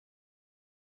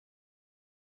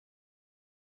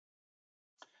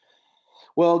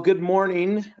Well, good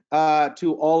morning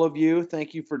to all of you.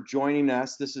 Thank you for joining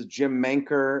us. This is Jim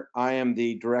Menker. I am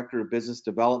the Director of Business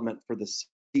Development for the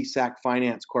CSAC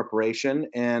Finance Corporation,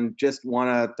 and just want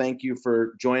to thank you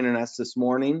for joining us this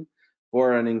morning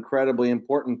for an incredibly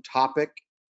important topic,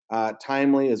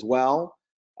 timely as well.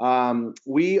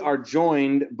 We are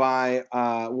joined by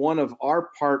one of our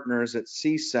partners at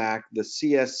CSAC, the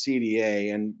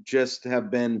CSCDA, and just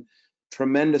have been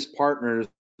tremendous partners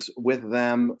with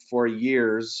them for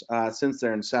years since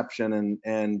their inception,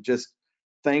 and just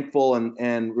thankful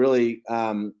and really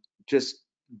just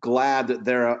glad that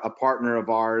they're a partner of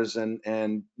ours.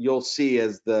 And you'll see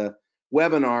as the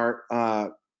webinar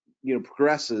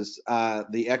progresses,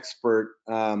 the expert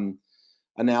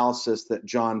analysis that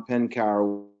John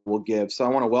Penkower will give. So I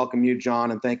want to welcome you, John,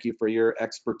 and thank you for your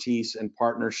expertise and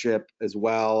partnership as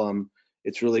well.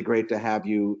 It's really great to have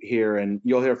you here, and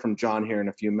you'll hear from John here in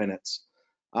a few minutes.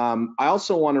 I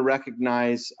also want to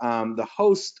recognize the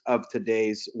host of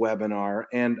today's webinar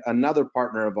and another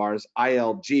partner of ours,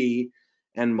 ILG,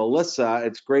 and Melissa.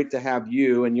 It's great to have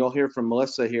you, and you'll hear from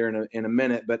Melissa here in a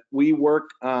minute. But we work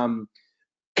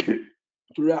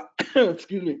throughout,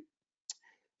 excuse me,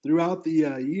 throughout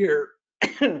the year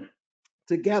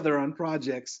together on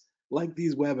projects like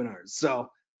these webinars. So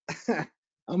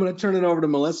I'm going to turn it over to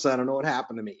Melissa. I don't know what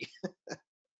happened to me.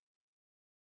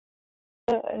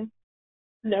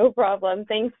 No problem.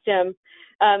 Thanks, Jim.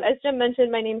 As Jim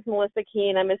mentioned, my name is Melissa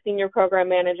Keene. I'm a Senior Program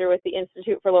Manager with the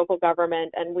Institute for Local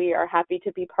Government, and we are happy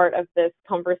to be part of this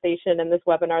conversation and this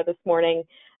webinar this morning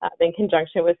in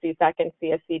conjunction with CSAC and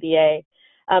CSCDA.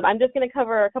 I'm just going to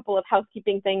cover a couple of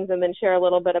housekeeping things and then share a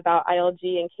little bit about ILG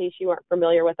in case you aren't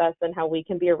familiar with us and how we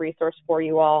can be a resource for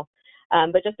you all.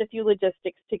 But just a few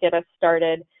logistics to get us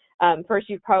started. First,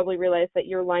 you've probably realized that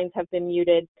your lines have been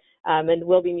muted and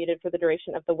will be muted for the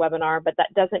duration of the webinar, but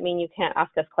that doesn't mean you can't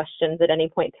ask us questions at any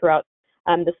point throughout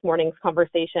this morning's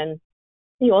conversation.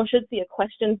 You all should see a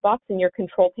questions box in your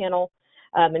control panel,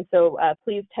 and so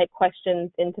please type questions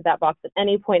into that box at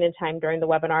any point in time during the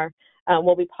webinar.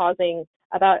 We'll be pausing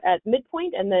about at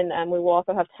midpoint, and then we will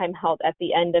also have time held at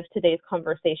the end of today's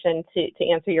conversation to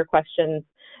answer your questions,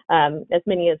 as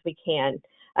many as we can.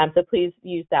 So please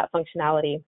use that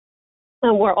functionality.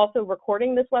 We're also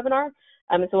recording this webinar,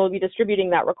 so we'll be distributing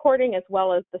that recording as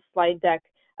well as the slide deck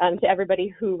to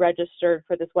everybody who registered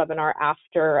for this webinar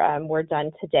after we're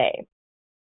done today.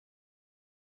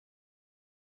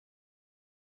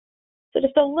 So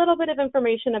just a little bit of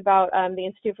information about the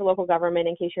Institute for Local Government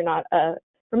in case you're not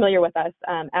familiar with us.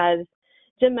 As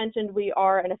Jim mentioned, we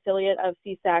are an affiliate of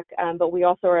CSAC, but we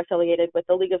also are affiliated with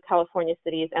the League of California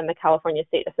Cities and the California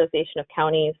State Association of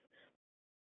Counties.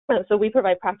 So we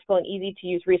provide practical and easy to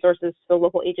use resources so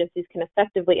local agencies can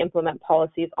effectively implement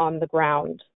policies on the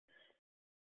ground.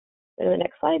 Go to the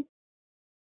next slide.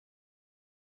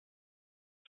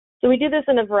 So we do this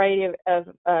in a variety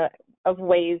of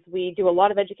ways. We do a lot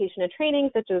of education and training,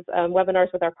 such as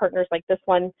webinars with our partners like this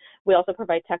one. We also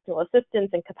provide technical assistance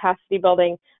and capacity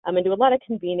building, and do a lot of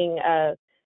convening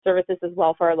services as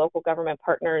well for our local government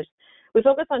partners. We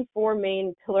focus on four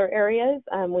main pillar areas.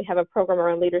 We have a program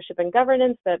around leadership and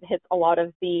governance that hits a lot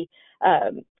of the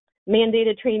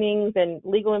mandated trainings and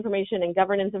legal information and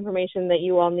governance information that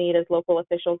you all need as local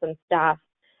officials and staff.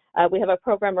 We have a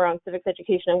program around civics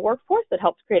education and workforce that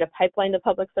helps create a pipeline to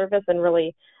public service and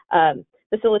really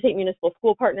facilitate municipal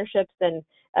school partnerships and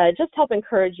just help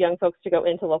encourage young folks to go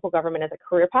into local government as a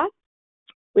career path.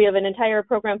 We have an entire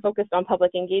program focused on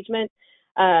public engagement,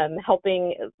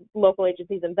 helping local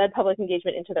agencies embed public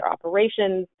engagement into their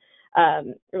operations,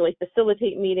 really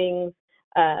facilitate meetings,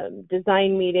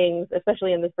 design meetings,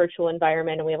 especially in this virtual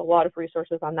environment, and we have a lot of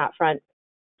resources on that front.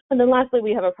 And then lastly,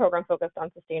 we have a program focused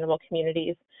on sustainable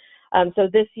communities. So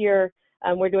this year,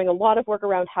 we're doing a lot of work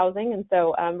around housing, and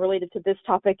so related to this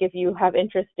topic, if you have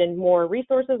interest in more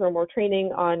resources or more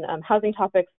training on housing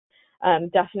topics,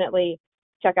 definitely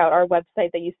check out our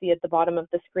website that you see at the bottom of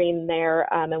the screen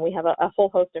there, and we have a whole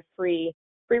host of free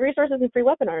resources and free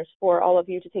webinars for all of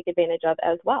you to take advantage of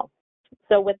as well.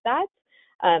 So with that,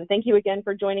 thank you again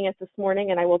for joining us this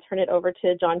morning, and I will turn it over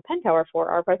to John Penkower for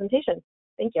our presentation.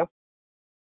 Thank you.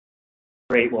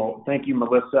 Great. Well, thank you,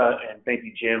 Melissa, and thank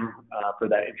you, Jim, for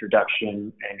that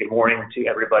introduction, and good morning to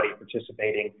everybody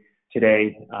participating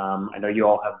today. I know you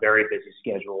all have very busy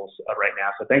schedules right now,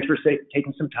 so thanks for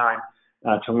taking some time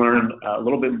to learn a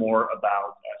little bit more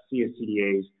about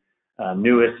CSCDA's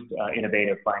newest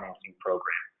innovative financing program.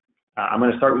 I'm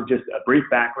going to start with just a brief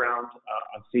background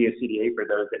on CSCDA for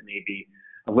those that may be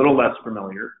a little less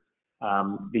familiar.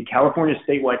 The California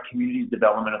Statewide Communities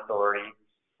Development Authority,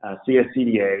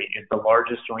 CSCDA, is the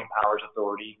largest joint powers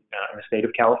authority in the state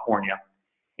of California,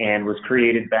 and was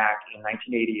created back in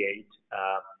 1988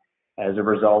 as a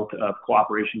result of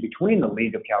cooperation between the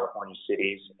League of California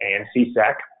Cities and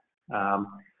CSAC,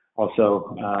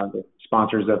 also the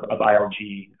sponsors of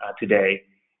ILG today.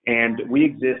 And we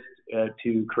exist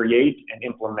to create and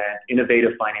implement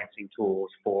innovative financing tools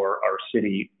for our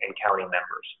city and county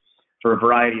members for a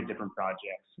variety of different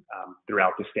projects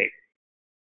throughout the state.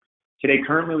 Today,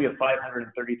 currently, we have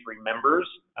 533 members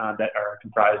that are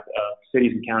comprised of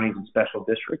cities and counties and special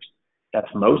districts.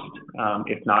 That's most,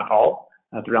 if not all,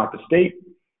 throughout the state.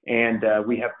 And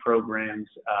we have programs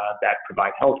that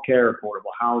provide healthcare,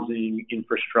 affordable housing,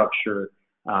 infrastructure,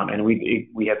 and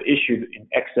we have issued in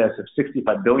excess of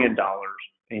 $65 billion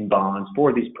in bonds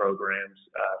for these programs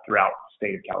throughout the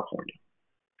state of California.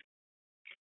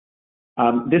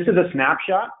 This is a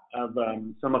snapshot of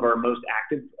some of our most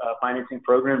active financing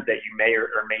programs that you may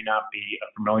or may not be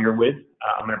familiar with.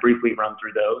 I'm going to briefly run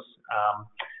through those.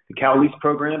 The Cal Lease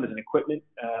program is an equipment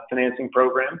financing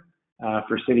program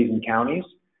for cities and counties.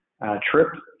 TRIP,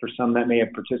 for some that may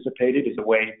have participated, is a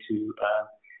way to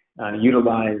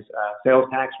utilize sales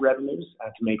tax revenues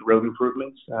to make road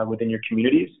improvements within your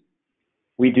communities.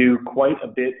 We do quite a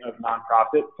bit of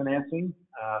nonprofit financing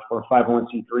for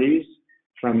 501c3s,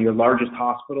 from your largest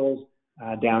hospitals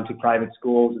down to private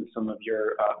schools and some of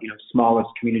your smallest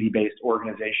community-based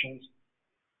organizations.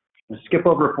 We'll skip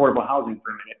over affordable housing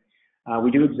for a minute.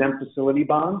 We do exempt facility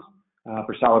bonds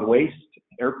for solid waste,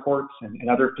 airports, and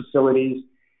other facilities.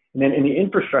 And then in the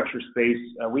infrastructure space,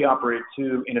 we operate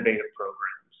two innovative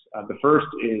programs. The first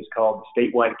is called the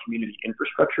Statewide Community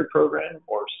Infrastructure Program,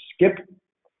 or SCIP.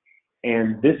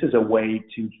 And this is a way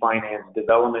to finance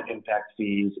development impact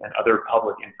fees and other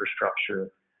public infrastructure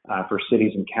for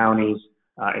cities and counties.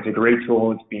 It's a great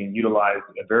tool. It's being utilized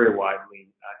very widely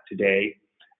today.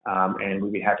 And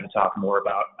we'd be happy to talk more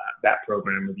about that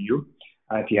program with you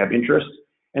if you have interest.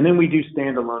 And then we do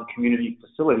standalone community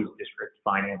facilities district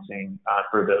financing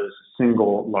for those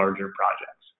single larger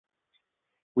projects.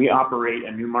 We operate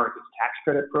a new markets tax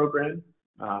credit program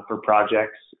for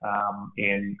projects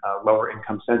in lower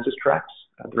income census tracts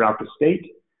throughout the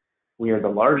state. We are the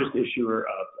largest issuer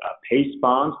of PACE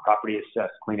bonds, property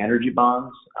assessed clean energy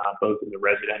bonds, both in the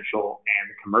residential and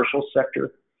the commercial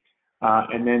sector.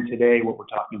 And then today, what we're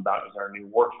talking about is our new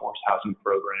workforce housing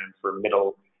program for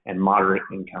middle and moderate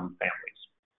income families.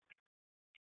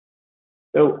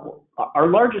 So our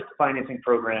largest financing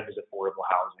program is affordable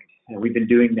housing, and we've been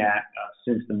doing that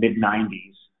since the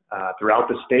mid-90s throughout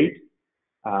the state.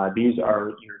 These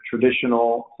are your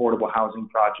traditional affordable housing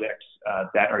projects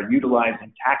that are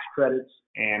utilizing tax credits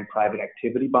and private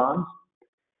activity bonds.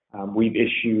 We've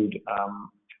issued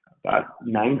about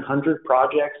 900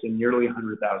 projects and nearly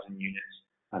 100,000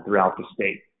 units throughout the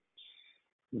state.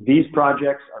 These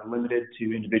projects are limited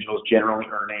to individuals generally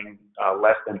earning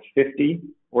less than 50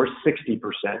 or 60%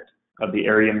 of the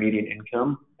area median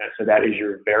income. And so that is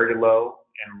your very low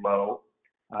and low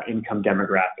income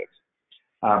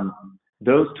demographics.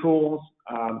 Those tools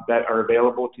that are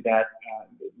available to that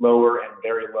lower and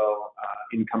very low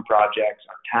income projects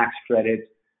are tax credits,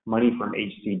 money from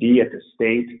HCD at the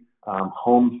state,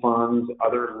 home funds,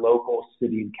 other local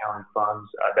city and county funds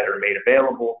that are made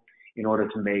available in order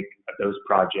to make those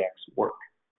projects work.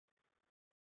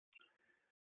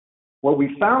 What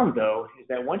we found, though, is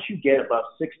that once you get above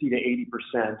 60 to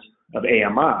 80% of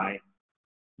AMI,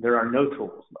 there are no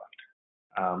tools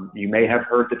left. You may have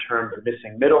heard the term the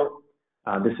missing middle.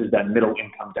 This is that middle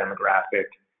income demographic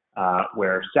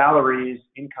where salaries,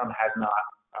 income has not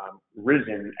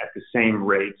risen at the same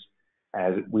rates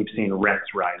as we've seen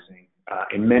rents rising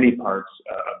in many parts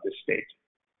of the state.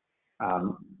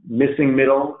 Missing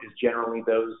middle is generally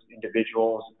those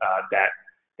individuals that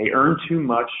they earn too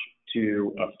much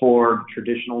to afford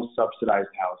traditional subsidized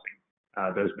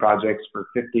housing. Those projects for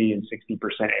 50 and 60%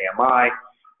 AMI,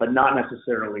 but not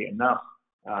necessarily enough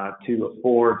to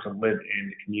afford to live in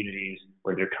the communities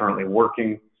where they're currently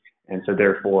working. And so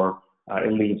therefore,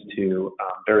 it leads to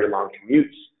very long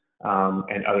commutes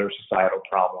and other societal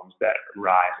problems that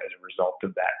arise as a result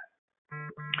of that.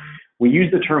 We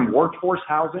use the term workforce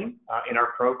housing in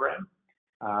our program.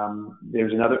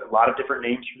 There's a lot of different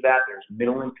names for that. There's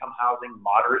middle income housing,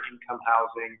 moderate income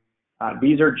housing.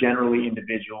 These are generally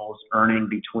individuals earning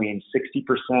between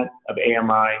 60% of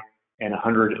AMI and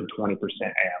 120%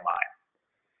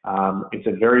 AMI. It's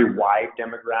a very wide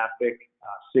demographic.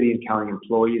 City and county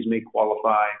employees may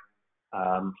qualify,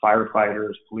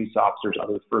 firefighters, police officers,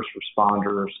 other first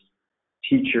responders,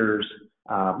 teachers,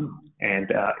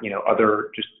 and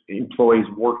other just employees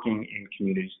working in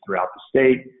communities throughout the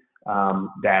state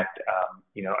that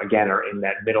again are in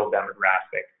that middle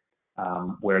demographic.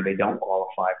 where they don't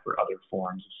qualify for other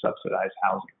forms of subsidized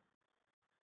housing.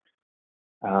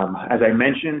 As I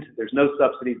mentioned, there's no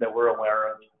subsidies that we're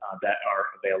aware of that are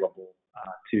available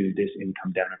to this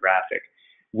income demographic.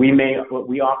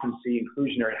 We often see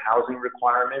inclusionary housing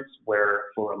requirements where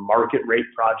for a market rate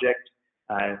project,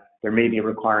 there may be a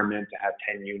requirement to have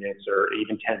 10 units or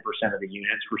even 10% of the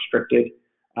units restricted,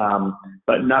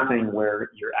 but nothing where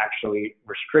you're actually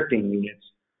restricting units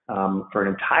for an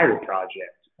entire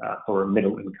project for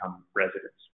middle income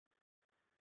residents.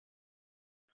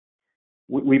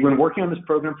 We've been working on this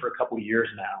program for a couple of years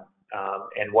now,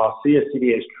 and while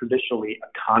CSCDA is traditionally a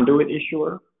conduit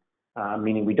issuer,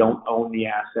 meaning we don't own the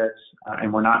assets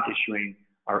and we're not issuing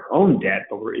our own debt,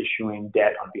 but we're issuing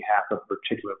debt on behalf of a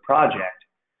particular project.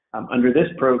 Under this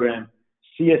program,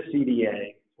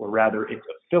 CSCDA, or rather its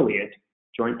affiliate,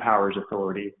 Joint Powers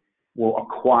Authority, will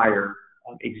acquire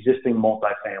existing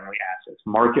multifamily assets,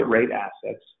 market rate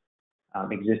assets,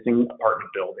 existing apartment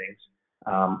buildings,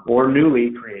 or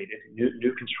newly created,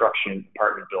 new construction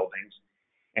apartment buildings,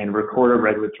 and record a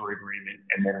regulatory agreement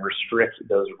and then restrict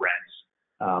those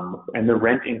rents. And the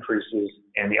rent increases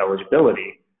and the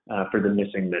eligibility for the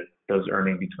missing those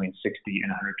earning between 60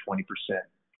 and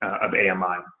 120% of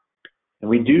AMI. And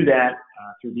we do that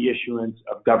through the issuance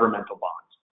of governmental bonds.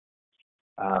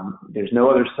 There's no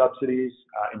other subsidies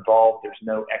involved. There's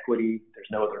no equity. There's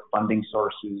no other funding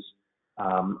sources.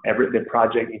 The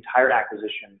entire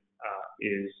acquisition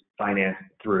is financed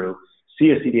through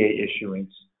CSCDA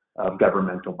issuance of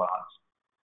governmental bonds.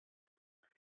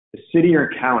 The city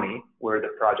or county where the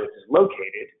project is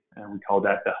located, and we call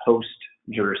that the host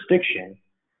jurisdiction,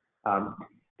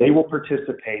 they will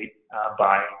participate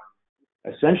by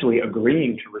essentially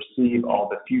agreeing to receive all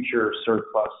the future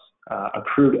surplus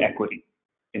accrued equity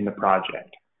in the project.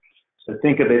 So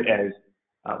think of it as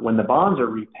when the bonds are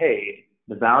repaid,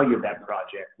 the value of that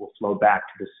project will flow back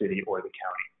to the city or the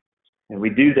county. And we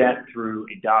do that through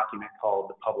a document called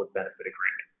the Public Benefit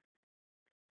Agreement.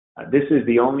 This is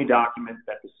the only document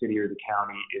that the city or the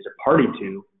county is a party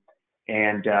to,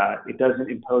 and it doesn't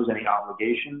impose any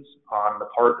obligations on the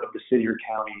part of the city or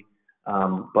county,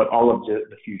 but all of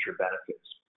the future benefits.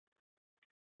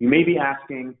 You may be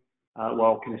asking,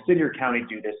 well, can the city or county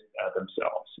do this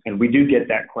themselves? And we do get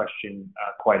that question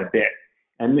quite a bit.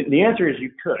 And the answer is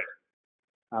you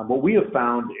could. What we have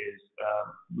found is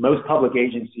most public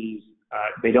agencies,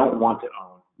 they don't want to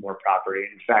own more property.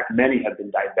 In fact, many have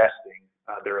been divesting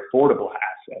their affordable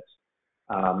assets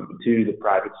to the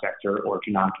private sector or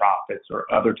to nonprofits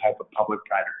or other type of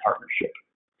public-private partnership.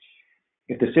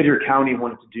 If the city or county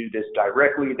wanted to do this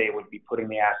directly, they would be putting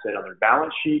the asset on their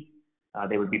balance sheet.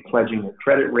 They would be pledging their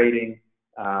credit rating,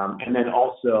 and then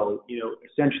also,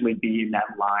 essentially be in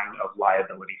that line of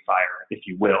liability fire, if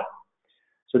you will.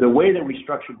 So the way that we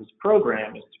structured this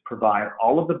program is to provide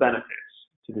all of the benefits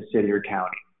to the city or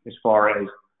county as far as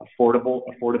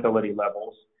affordability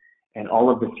levels and all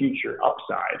of the future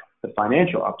upside, the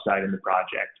financial upside in the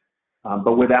project,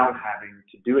 but without having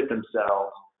to do it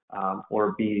themselves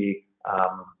or be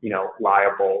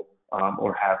liable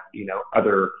or have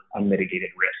other unmitigated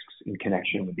risks in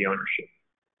connection with the ownership.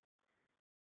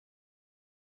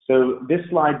 So this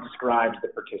slide describes the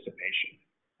participation.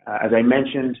 As I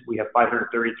mentioned, we have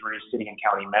 533 city and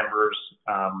county members.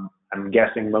 I'm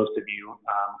guessing most of you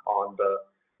on the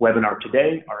webinar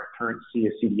today are current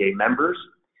CSCDA members.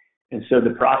 And so the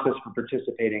process for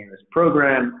participating in this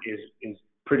program is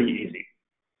pretty easy.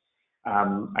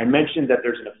 I mentioned that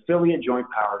there's an affiliate Joint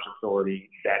Powers Authority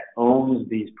that owns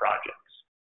these projects.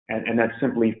 And that's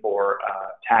simply for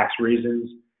tax reasons.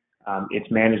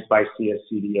 It's managed by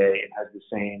CSCDA. It has the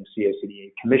same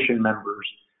CSCDA commission members.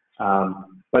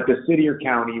 But the city or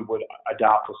county would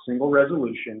adopt a single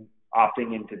resolution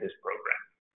opting into this program.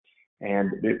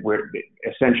 And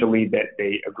essentially that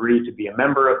they agree to be a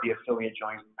member of the affiliate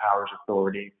Joint Powers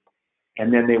Authority,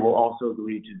 and then they will also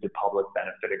agree to the Public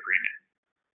Benefit Agreement.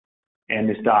 And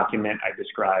this document I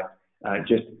described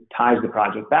just ties the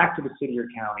project back to the city or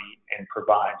county and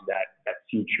provides that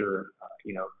future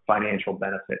financial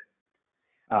benefit.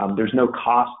 There's no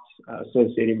costs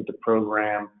associated with the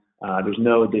program. There's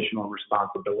no additional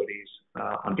responsibilities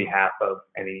on behalf of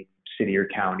any city or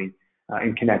county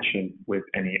in connection with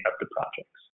any of the projects.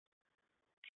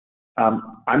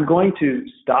 I'm going to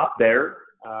stop there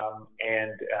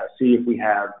and see if we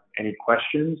have any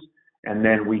questions, and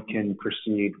then we can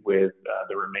proceed with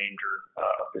the remainder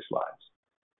of the slides.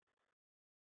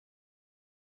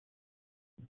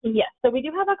 Yes, so we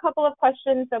do have a couple of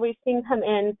questions that we've seen come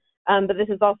in, but this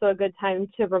is also a good time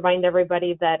to remind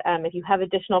everybody that if you have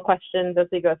additional questions as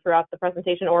we go throughout the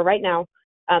presentation or right now,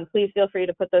 please feel free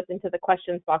to put those into the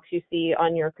questions box you see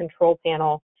on your control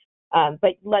panel.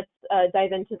 But let's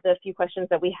dive into the few questions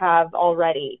that we have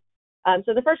already.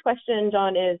 So the first question,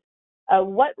 John, is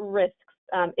what risks,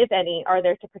 if any, are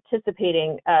there to a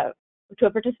participating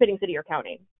city or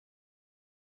county?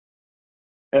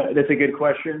 That's a good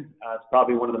question. It's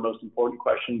probably one of the most important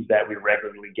questions that we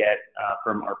regularly get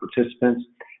from our participants.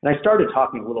 And I started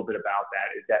talking a little bit about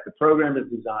that, is that the program is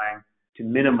designed to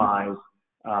minimize,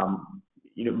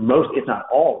 most, if not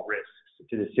all, risks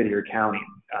to the city or county.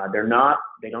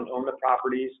 They don't own the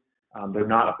properties. They're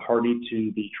not a party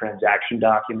to the transaction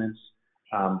documents.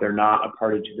 They're not a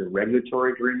party to the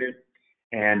regulatory agreement.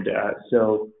 And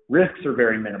so risks are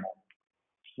very minimal.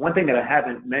 One thing that I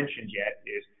haven't mentioned yet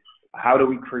is, how do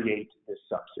we create this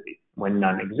subsidy when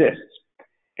none exists?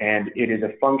 And it is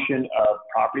a function of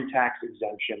property tax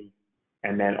exemption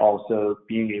and then also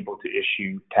being able to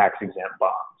issue tax-exempt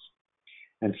bonds.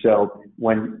 And so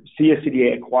when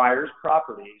CSCDA acquires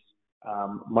properties,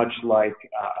 much like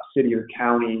a city or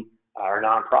county or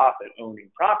nonprofit owning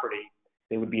property,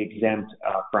 they would be exempt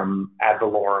from ad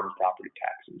valorem property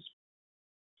taxes.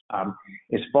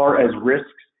 As far as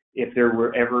risks, if there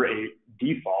were ever a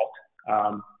default,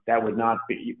 that would not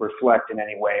reflect in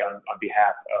any way on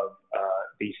behalf of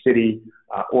the city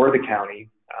or the county.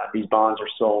 These bonds are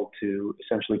sold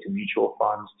essentially to mutual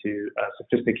funds, to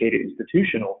sophisticated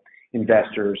institutional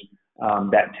investors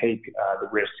that take the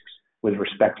risks with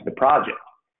respect to the project.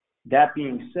 That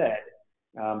being said,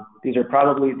 these are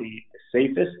probably the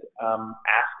safest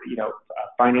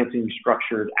financing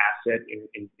structured asset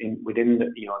within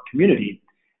the community,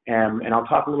 and I'll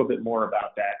talk a little bit more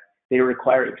about that. They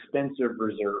require extensive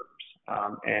reserves,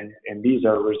 and these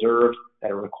are reserves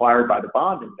that are required by the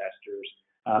bond investors,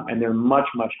 and they're much,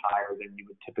 much higher than you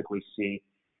would typically see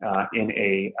in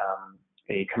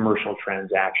a commercial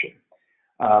transaction.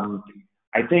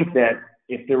 I think that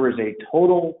if there was a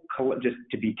total, just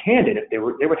to be candid, there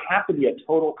would have to be a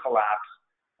total collapse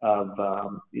of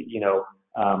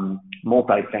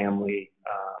multifamily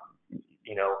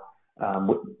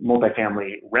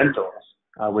rentals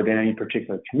within any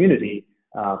particular community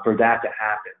for that to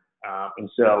happen. And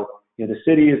so, the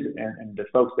cities and the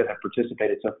folks that have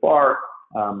participated so far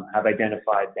have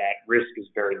identified that risk is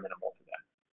very minimal to them.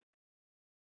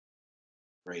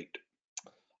 Great.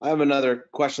 I have another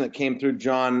question that came through,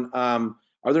 John.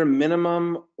 Are there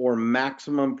minimum or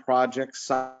maximum project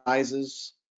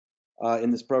sizes in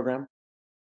this program?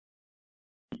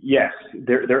 Yes,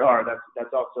 there are.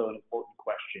 That's also an important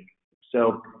question.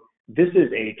 So this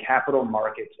is a capital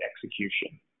markets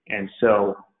execution. And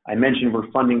so I mentioned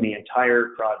we're funding the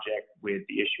entire project with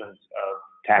the issuance of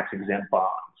tax-exempt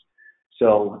bonds.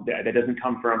 So that doesn't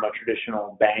come from a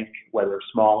traditional bank, whether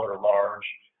small or large.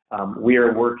 We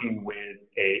are working with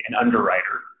an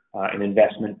underwriter, an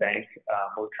investment bank.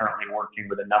 We're currently working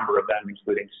with a number of them,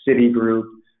 including Citigroup,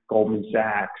 Goldman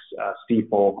Sachs,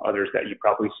 Stifel, others that you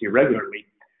probably see regularly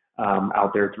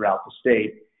out there throughout the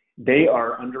state. They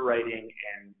are underwriting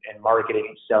and marketing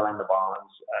and selling the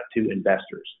bonds to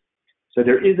investors. So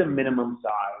there is a minimum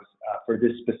size for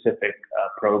this specific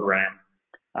program.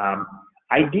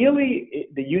 Ideally,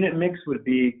 the unit mix would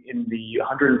be in the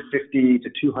 150 to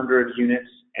 200 units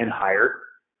and higher.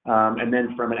 And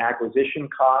then from an acquisition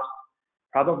cost,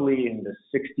 probably in the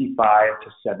 $65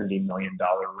 to $70 million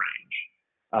range.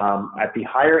 At the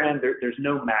higher end, there's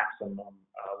no maximum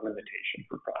limitation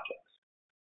for projects.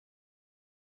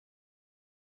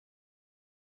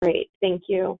 Great, thank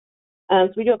you.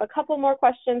 So we do have a couple more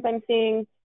questions I'm seeing.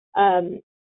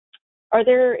 Is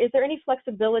there any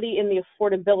flexibility in the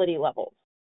affordability levels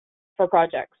for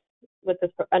projects with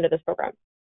under this program?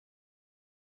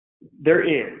 There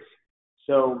is.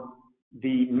 So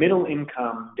the middle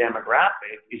income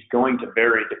demographic is going to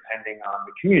vary depending on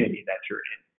the community that you're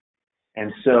in.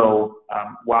 And so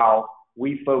while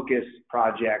we focus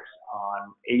projects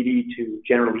on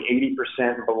generally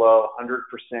 80% below, 100%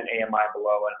 AMI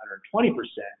below, and 120%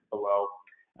 below,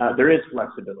 there is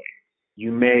flexibility.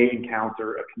 You may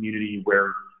encounter a community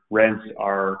where rents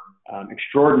are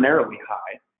extraordinarily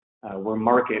high, where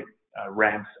market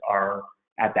rents are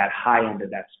at that high end of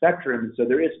that spectrum. So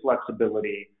there is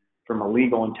flexibility from a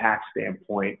legal and tax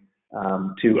standpoint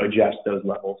to adjust those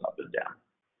levels up and down.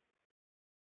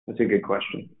 That's a good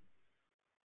question.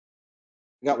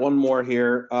 Got one more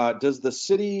here. Does the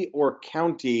city or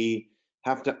county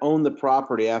have to own the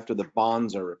property after the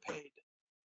bonds are repaid?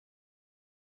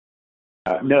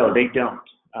 No, they don't.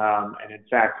 And in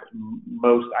fact,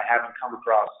 I haven't come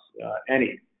across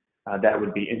any that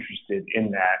would be interested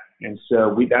in that. And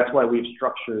so that's why we've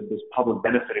structured this public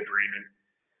benefit agreement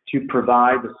to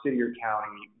provide the city or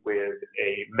county with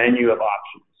a menu of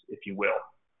options, if you will.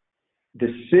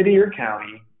 The city or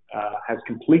county has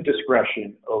complete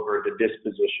discretion over the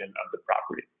disposition of the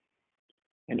property.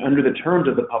 And under the terms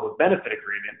of the public benefit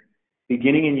agreement,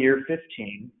 beginning in year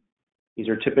 15, these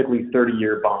are typically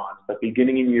 30-year bonds, but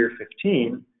beginning in year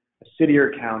 15, a city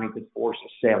or county could force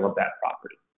a sale of that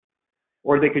property.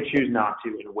 Or they could choose not to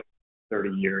and wait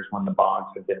 30 years when the bonds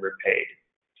have been repaid.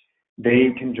 They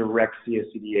can direct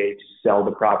CSCDA to sell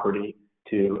the property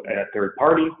to a third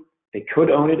party. They could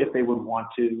own it if they would want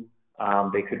to.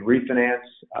 They could refinance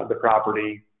the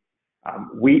property.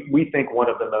 We think one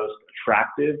of the most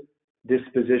attractive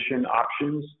disposition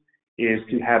options is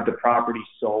to have the property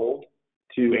sold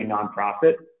to a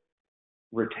nonprofit,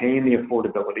 retain the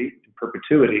affordability in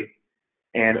perpetuity,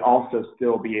 and also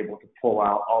still be able to pull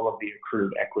out all of the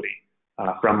accrued equity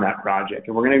from that project.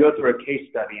 And we're going to go through a case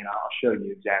study, and I'll show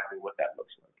you exactly what that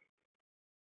looks like.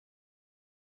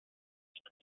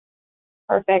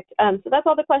 Perfect. So that's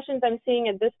all the questions I'm seeing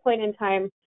at this point in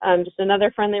time. Just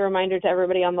another friendly reminder to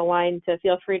everybody on the line to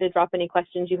feel free to drop any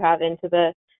questions you have into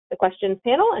the questions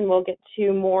panel, and we'll get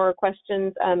to more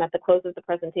questions at the close of the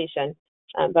presentation.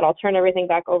 But I'll turn everything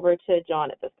back over to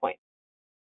John at this point.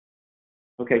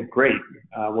 Okay, great.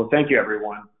 Well, thank you,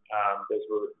 everyone.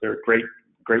 They're great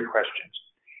questions.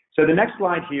 So the next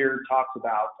slide here talks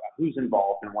about who's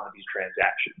involved in one of these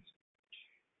transactions.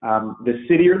 The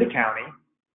city or the county,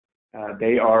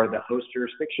 they are the host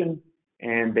jurisdiction,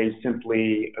 and they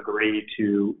simply agree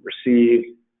to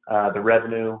receive the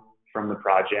revenue from the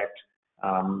project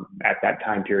at that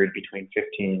time period between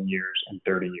 15 years and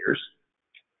 30 years.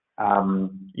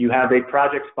 You have a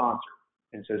project sponsor,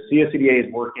 and so CSCDA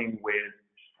is working with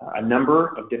a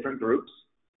number of different groups.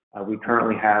 We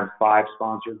currently have 5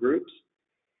 sponsor groups,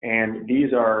 and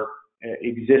these are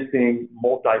existing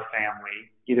multifamily,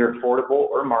 either affordable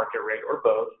or market rate or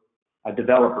both,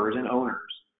 developers and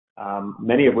owners,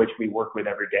 many of which we work with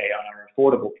every day on our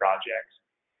affordable projects.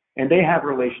 And they have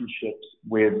relationships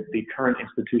with the current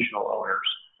institutional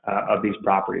owners of these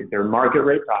properties. They're market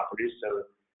rate properties, so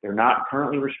they're not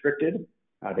currently restricted.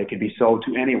 They can be sold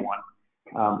to anyone.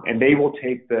 And they will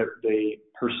take the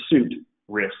pursuit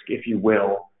risk, if you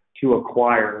will, to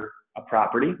acquire a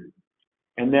property.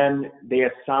 And then they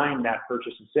assign that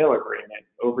purchase and sale agreement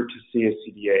over to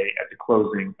CSCDA at the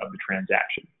closing of the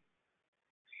transaction.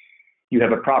 You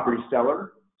have a property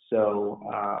seller, so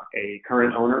a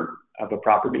current owner of a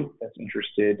property that's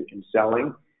interested in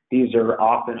selling. These are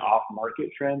often off-market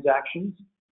transactions.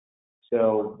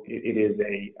 So it is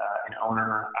an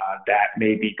owner that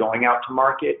may be going out to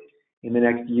market in the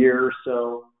next year or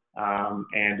so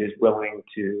and is willing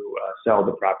to sell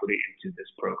the property into this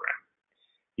program.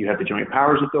 You have the Joint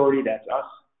Powers Authority, that's us.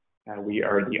 We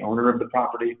are the owner of the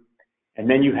property. And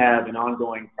then you have an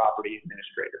ongoing property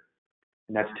administrator.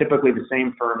 And that's typically the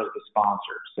same firm as the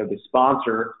sponsor. So the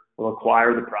sponsor will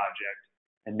acquire the project,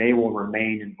 and they will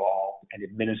remain involved and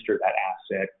administer that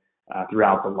asset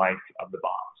throughout the life of the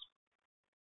bonds.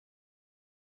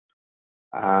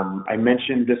 I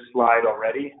mentioned this slide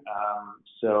already.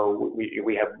 So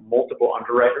we have multiple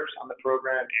underwriters on the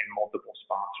program and multiple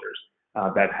sponsors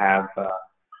that have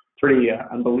pretty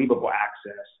unbelievable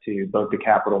access to both the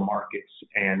capital markets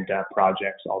and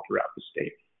projects all throughout the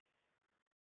state.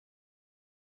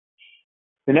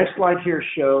 The next slide here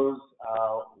shows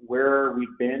where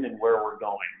we've been and where we're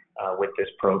going with this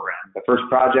program. The first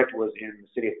project was in the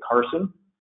city of Carson.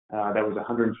 That was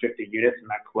 150 units, and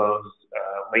that closed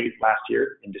late last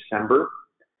year in December.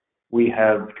 We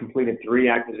have completed 3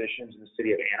 acquisitions in the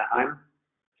city of Anaheim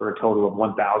for a total of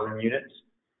 1,000 units,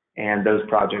 and those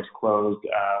projects closed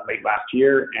late last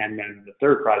year, and then the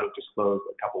third project just closed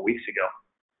a couple weeks ago.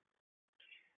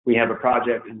 We have a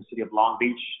project in the city of Long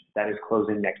Beach that is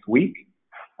closing next week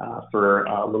for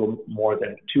a little more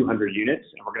than 200 units,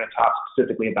 and we're going to talk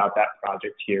specifically about that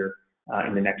project here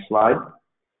in the next slide.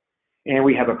 And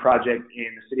we have a project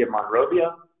in the city of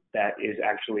Monrovia that is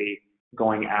actually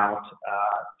going out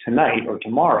tonight or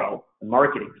tomorrow, the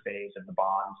marketing phase of the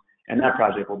bonds, and that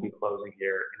project will be closing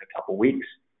here in a couple weeks.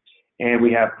 And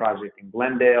we have a project in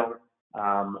Glendale.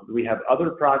 We have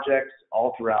other projects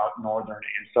all throughout Northern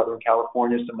and Southern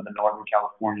California. Some of the Northern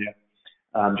California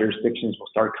jurisdictions will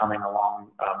start coming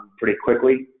along pretty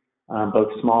quickly, both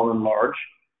small and large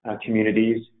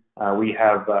communities. We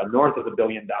have north of $1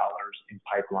 billion in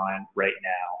pipeline right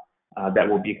now that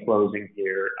will be closing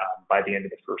here by the end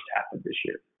of the first half of this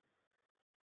year.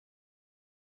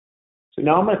 So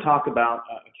now I'm going to talk about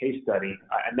a case study.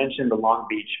 I mentioned the Long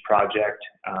Beach project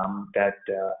that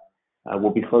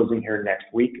will be closing here next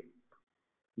week.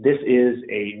 This is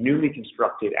a newly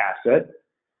constructed asset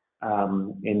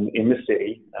in the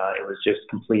city. It was just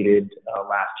completed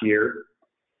last year,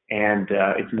 and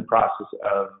it's in the process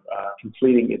of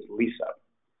completing its lease up.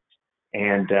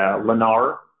 And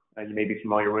Lennar, you may be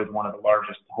familiar with, one of the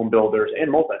largest home builders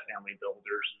and multifamily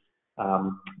builders,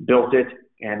 built it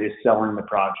and is selling the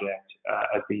project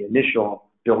as the initial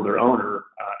builder owner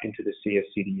into the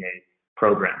CSCDA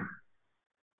program.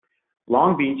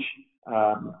 Long Beach,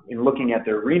 in looking at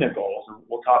their RHNA goals, and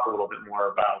we'll talk a little bit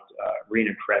more about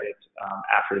RHNA credit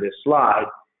after this slide,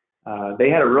 they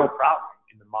had a real problem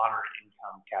in the moderate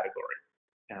income category.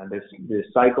 This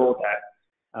cycle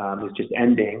that is just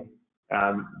ending,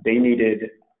 they needed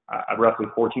roughly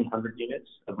 1,400 units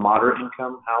of moderate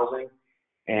income housing,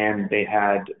 and they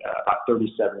had about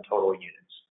 37 total units.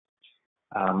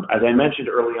 As I mentioned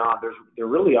early on, there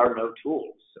really are no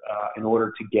tools in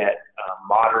order to get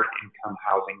moderate income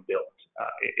housing built.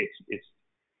 It's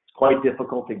quite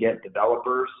difficult to get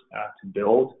developers to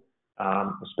build,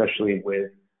 especially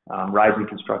with rising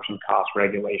construction cost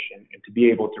regulation, and to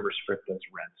be able to restrict those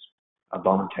rents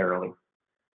voluntarily.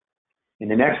 In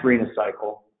the next RHNA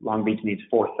cycle, Long Beach needs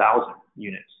 4,000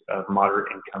 units of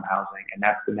moderate income housing, and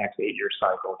that's the next 8-year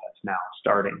cycle that's now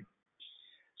starting.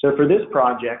 So for this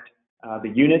project, the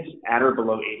units at or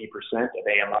below 80% of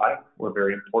AMI were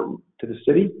very important to the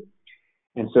city.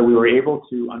 And so we were able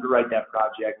to underwrite that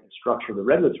project and structure the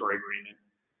regulatory agreement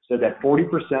so that 40%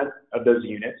 of those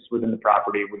units within the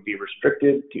property would be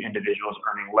restricted to individuals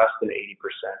earning less than 80%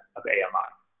 of AMI.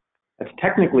 That's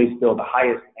technically still the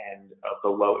highest end of the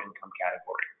low income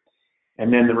category.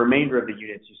 And then the remainder of the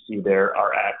units you see there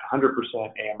are at 100%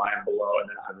 AMI and below, and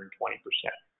then 120%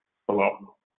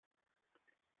 below.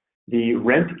 The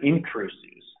rent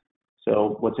increases.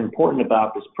 So what's important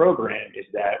about this program is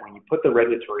that when you put the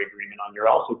regulatory agreement on, you're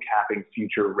also capping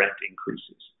future rent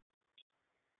increases.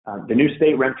 The new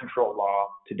state rent control law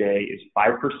today is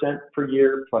 5% per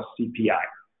year plus CPI.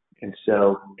 And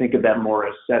so think of that more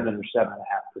as 7 or 7.5%.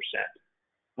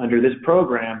 Under this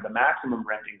program, the maximum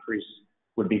rent increase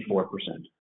would be 4%.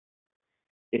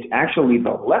 It's actually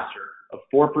the lesser of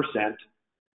 4%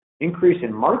 increase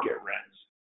in market rents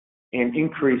and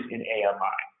increase in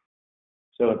AMI.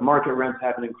 So if market rents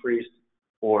haven't increased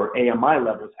or AMI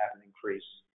levels haven't increased,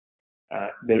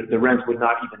 the rents would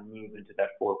not even move into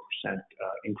that 4%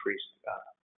 increase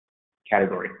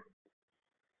category.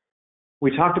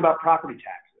 We talked about property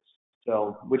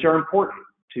taxes, which are important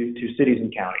to cities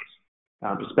and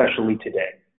counties, especially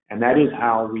today. And that is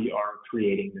how we are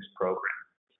creating this program.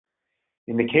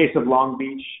 In the case of Long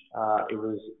Beach, it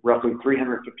was roughly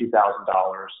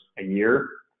 $350,000 a year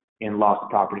in lost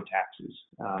property taxes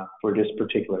for this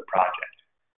particular project.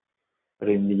 But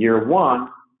in the year one,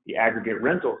 the aggregate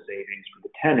rental savings for the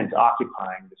tenants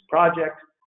occupying this project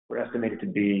were estimated to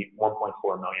be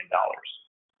 $1.4 million,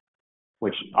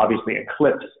 which obviously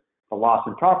eclipsed the loss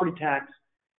in property tax,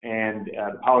 and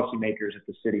the policymakers at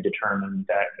the city determined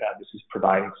that this is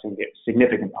providing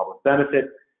significant public benefit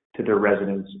to their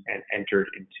residents and entered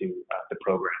into the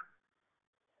program.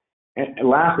 And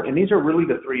last, and these are really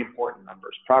the three important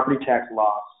numbers: property tax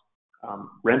loss,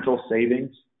 rental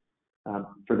savings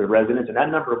for the residents, and that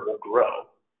number will grow.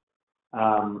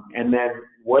 And then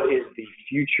what is the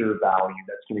future value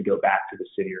that's going to go back to the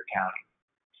city or county?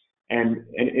 And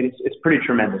it's pretty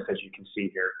tremendous, as you can see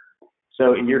here.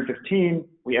 So in year 15,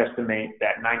 we estimate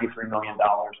that $93 million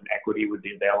in equity would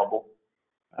be available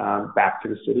back to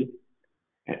the city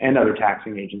and other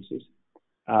taxing agencies.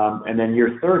 And then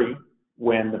year 30,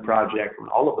 when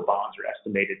all of the bonds are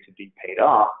estimated to be paid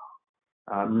off,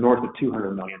 north of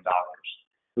 $200 million,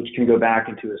 which can go back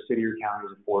into a city or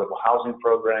county's affordable housing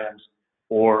programs,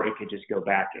 or it could just go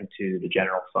back into the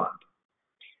general fund.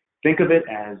 Think of it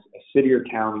as a city or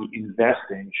county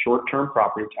investing short-term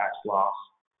property tax loss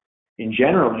in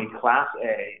generally Class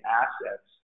A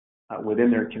assets within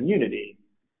their community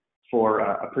for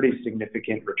a pretty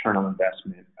significant return on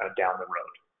investment down the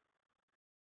road.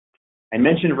 I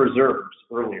mentioned reserves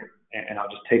earlier, and I'll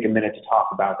just take a minute to talk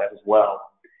about that as well.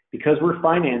 Because we're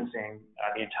financing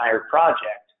the entire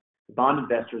project, the bond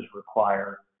investors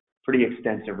require pretty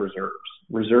extensive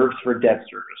reserves for debt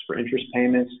service, for interest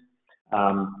payments,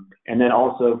 and then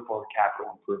also for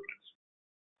capital improvements.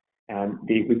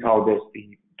 And we call this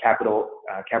the capital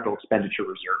expenditure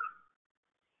reserve.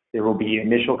 There will be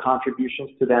initial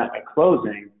contributions to that at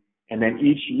closing, and then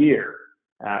each year,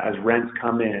 as rents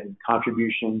come in,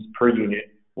 contributions per unit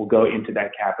will go into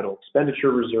that capital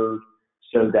expenditure reserve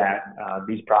so that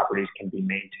these properties can be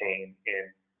maintained in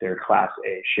their Class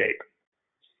A shape.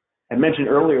 I mentioned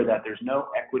earlier that there's no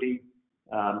equity,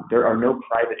 there are no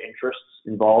private interests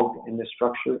involved in this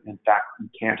structure. In fact, you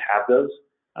can't have those.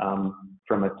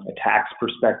 from a tax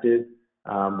perspective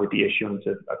with the issuance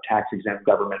of tax-exempt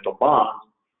governmental bonds.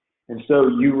 And so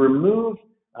you remove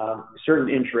certain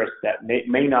interests that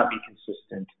may not be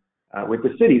consistent with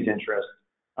the city's interest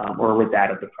or with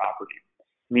that of the property,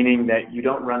 meaning that you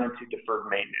don't run into deferred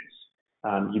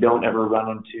maintenance. You don't ever run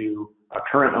into a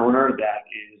current owner that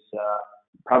is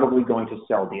probably going to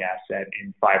sell the asset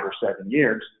in 5 or 7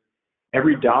 years.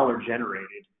 Every dollar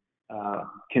generated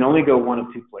can only go one of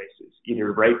two places,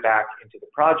 either right back into the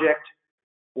project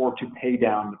or to pay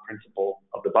down the principal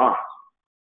of the bonds.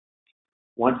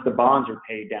 Once the bonds are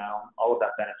paid down, all of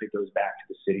that benefit goes back to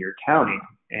the city or county.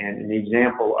 And in the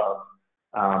example of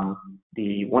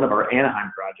one of our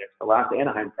Anaheim projects, the last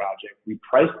Anaheim project, we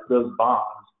priced those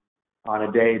bonds on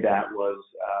a day that was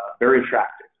very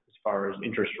attractive as far as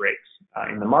interest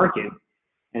rates in the market.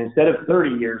 And instead of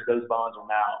 30 years, those bonds are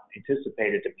now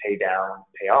anticipated to pay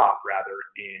off rather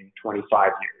in 25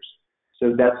 years.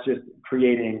 So that's just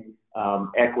creating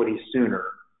equity sooner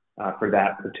for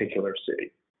that particular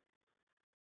city.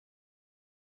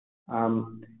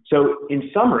 So in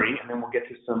summary, and then we'll get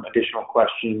to some additional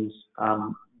questions,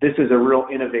 this is a real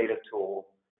innovative tool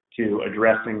to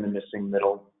addressing the missing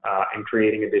middle and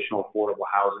creating additional affordable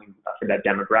housing for that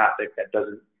demographic that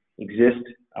doesn't exist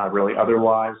really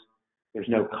otherwise. There's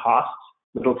no cost,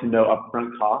 little to no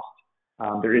upfront cost.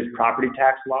 There is property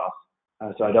tax loss,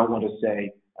 so I don't want to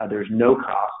say there's no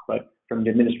cost, but from the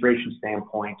administration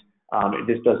standpoint,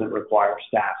 this doesn't require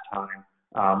staff time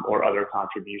or other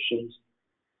contributions.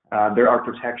 There are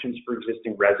protections for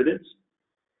existing residents.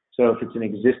 So if it's an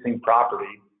existing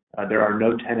property, there are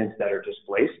no tenants that are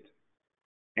displaced.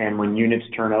 And when units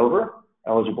turn over,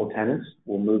 eligible tenants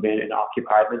will move in and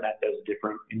occupy them at those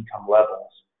different income levels.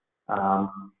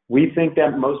 We think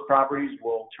that most properties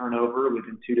will turn over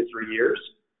within 2 to 3 years.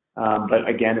 But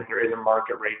again, if there is a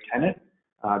market rate tenant,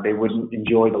 they wouldn't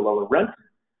enjoy the lower rent,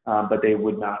 but they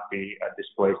would not be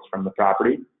displaced from the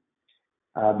property.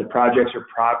 The projects are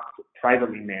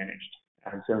privately managed.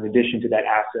 And so in addition to that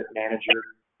asset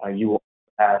manager, you will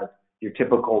have your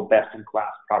typical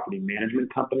best-in-class property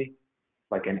management company,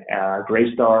 like an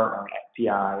Greystar or an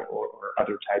FPI or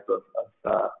other type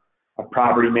of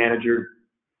property manager.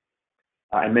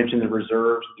 I mentioned the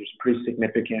reserves. There's pretty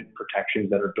significant protections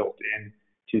that are built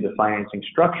into the financing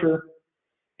structure.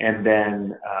 And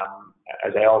then,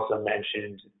 as I also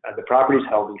mentioned, the property is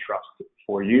held in trust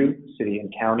for you, city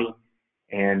and county,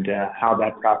 and how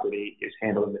that property is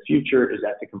handled in the future is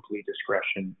at the complete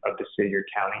discretion of the city or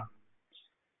county.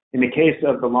 In the case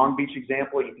of the Long Beach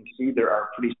example, you can see there are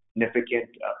pretty significant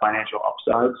financial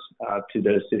upsides to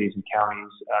those cities and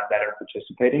counties that are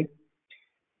participating.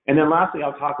 And then lastly,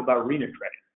 I'll talk about RHNA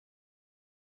credit.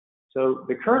 So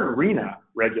the current RHNA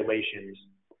regulations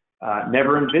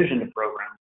never envisioned a program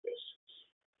like this.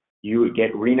 You would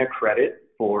get RHNA credit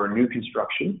for new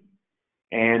construction,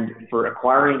 and for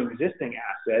acquiring an existing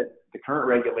asset, the current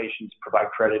regulations provide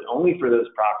credit only for those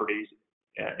properties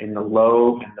in the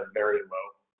low and the very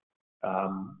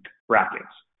low brackets.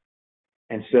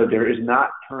 And so there is not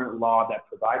current law that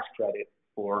provides credit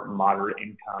for moderate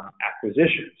income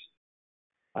acquisitions.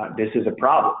 This is a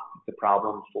problem. It's a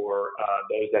problem for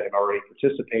those that have already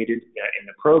participated in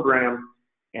the program,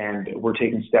 and we're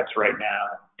taking steps right now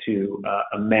to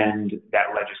amend that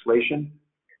legislation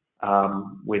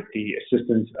with the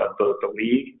assistance of both the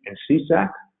League and CSAC,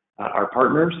 our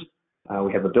partners.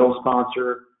 We have a bill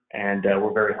sponsor, and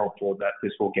we're very hopeful that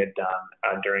this will get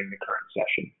done during the current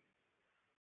session.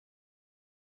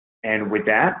 And with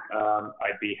that,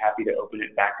 I'd be happy to open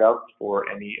it back up for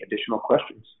any additional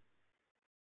questions.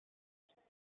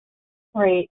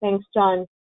 Great, thanks, John.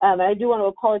 I do want to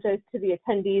apologize to the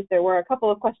attendees. There were a couple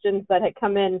of questions that had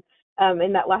come in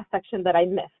that last section that I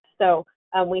missed. So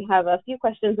we have a few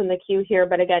questions in the queue here,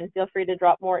 but again, feel free to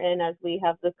drop more in as we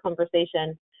have this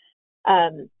conversation.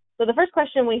 So the first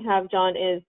question we have, John,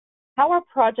 is how are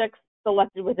projects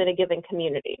selected within a given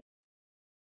community?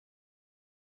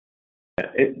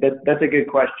 That's a good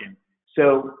question.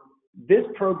 So this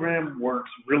program works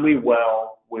really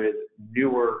well with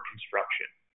newer construction.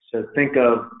 So think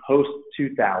of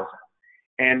post-2000,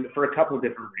 and for a couple of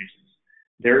different reasons.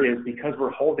 There is, because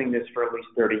we're holding this for at least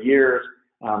 30 years,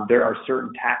 there are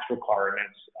certain tax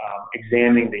requirements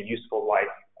examining the useful life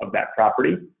of that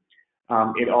property.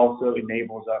 It also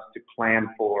enables us to plan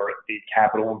for the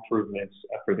capital improvements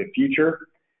for the future.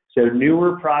 So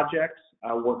newer projects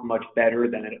work much better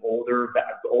than an older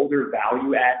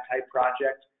value add type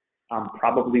project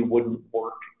probably wouldn't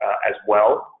work as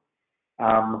well.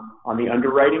 On the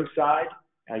underwriting side,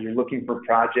 you're looking for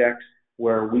projects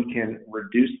where we can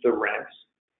reduce the rents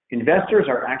investors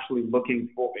are actually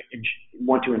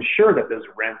want to ensure that those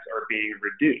rents are being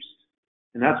reduced.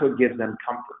 And that's what gives them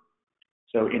comfort.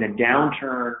 So in a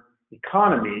downturn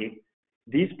economy,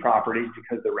 these properties,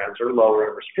 because the rents are lower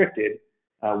and restricted,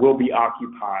 will be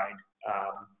occupied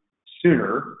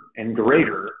sooner and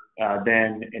greater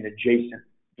than an adjacent,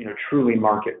 truly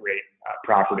market rate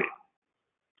property.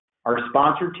 Our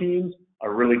sponsor teams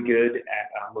are really good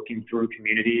at looking through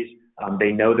communities.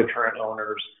 They know the current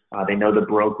owners, they know the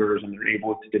brokers, and they're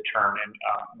able to determine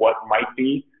what might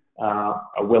be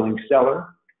a willing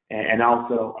seller and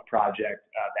also a project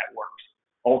that works.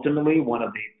 Ultimately, one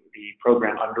of the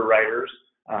program underwriters,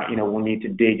 will need to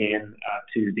dig in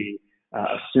to the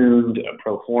assumed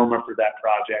pro forma for that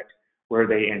project, where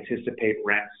they anticipate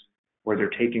rents, where they're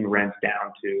taking rents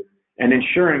down to, and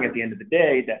ensuring at the end of the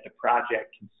day that the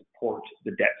project can support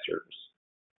the debt service.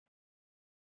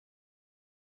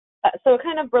 So a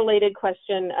kind of related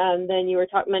question, then you were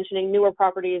mentioning newer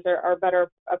properties are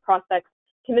better prospects.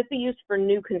 Can this be used for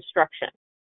new construction?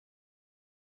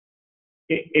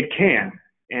 It can,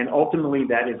 and ultimately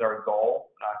that is our goal,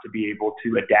 to be able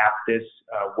to adapt this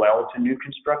well to new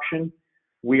construction.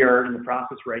 We are in the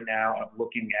process right now of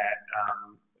looking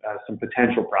at some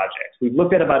potential projects. We've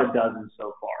looked at about a dozen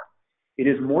so far. It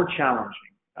is more challenging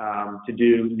to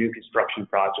do new construction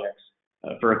projects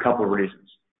for a couple of reasons.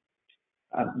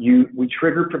 We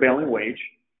trigger prevailing wage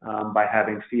by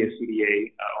having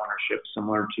CSCDA ownership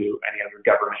similar to any other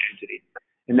government entity,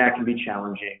 and that can be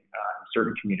challenging in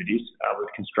certain communities with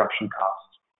construction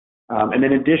costs. And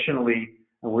then additionally,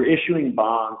 we're issuing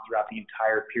bonds throughout the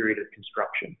entire period of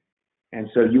construction, and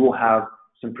so you will have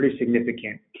some pretty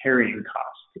significant carrying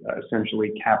costs,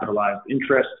 essentially capitalized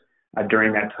interest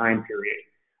during that time period.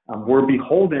 We're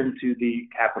beholden to the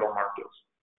capital markets,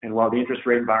 and while the interest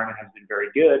rate environment has been very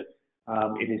good,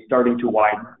 it is starting to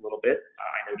widen a little bit.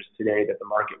 I noticed today that the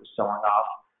market was selling off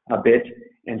a bit.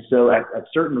 And so at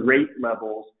certain rate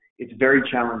levels, it's very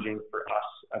challenging for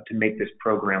us to make this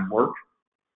program work.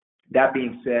 That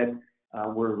being said,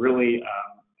 we're really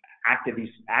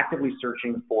actively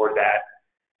searching for that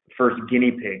first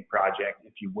guinea pig project,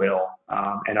 if you will.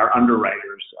 And our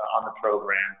underwriters on the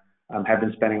program have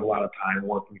been spending a lot of time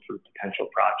working through potential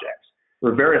projects.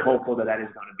 We're very hopeful that is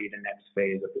going to be the next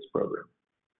phase of this program.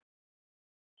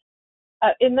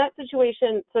 In that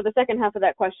situation, so the second half of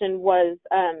that question was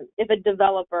if a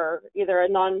developer, either a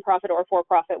nonprofit or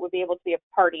for-profit, would be able to be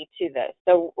a party to this.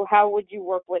 So how would you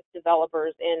work with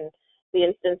developers in the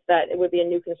instance that it would be a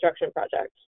new construction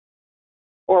project?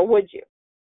 Or would you?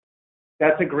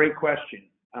 That's a great question.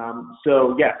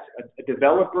 So yes, a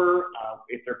developer,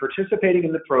 if they're participating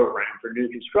in the program for new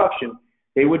construction,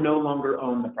 they would no longer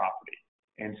own the property.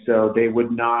 And so they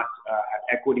would not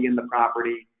have equity in the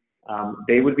property.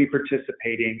 They would be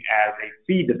participating as a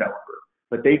fee developer,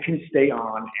 but they can stay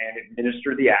on and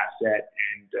administer the asset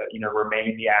and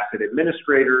remain the asset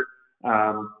administrator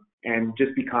and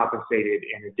just be compensated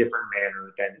in a different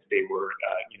manner than if they were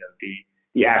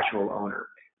the actual owner.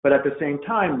 But at the same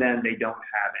time, then they don't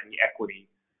have any equity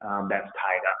that's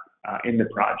tied up in the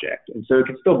project, and so it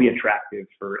can still be attractive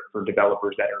for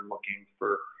developers that are looking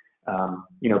for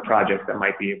projects that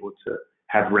might be able to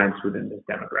have rents within this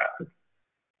demographic.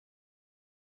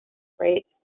 Great.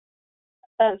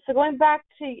 So going back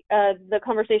to the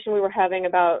conversation we were having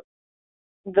about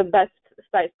the best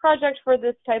size project for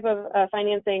this type of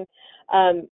financing,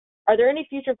 are there any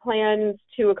future plans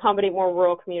to accommodate more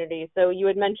rural communities? So you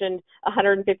had mentioned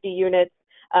 150 units.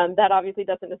 That obviously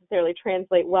doesn't necessarily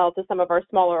translate well to some of our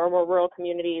smaller or more rural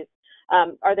communities.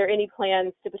 Are there any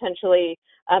plans to potentially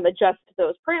adjust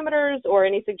those parameters or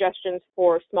any suggestions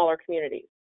for smaller communities?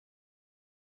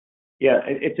 Yeah,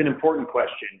 it's an important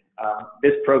question.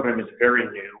 This program is very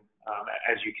new,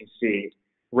 as you can see.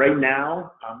 Right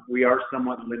now, we are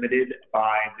somewhat limited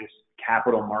by this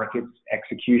capital markets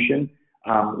execution.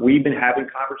 We've been having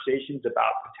conversations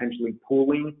about potentially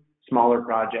pooling smaller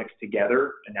projects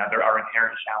together, and now there are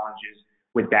inherent challenges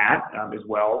with that as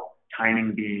well,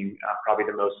 timing being probably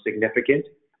the most significant.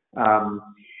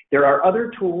 There are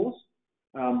other tools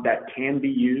that can be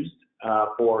used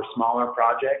for smaller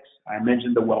projects. I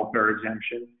mentioned the welfare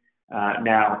exemption.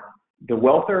 Now, the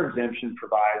welfare exemption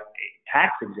provides a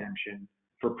tax exemption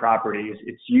for properties.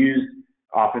 It's used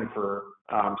often for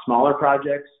smaller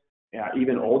projects,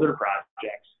 even older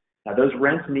projects. Now, those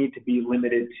rents need to be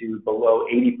limited to below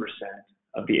 80%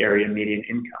 of the area median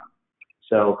income.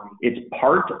 So it's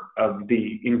part of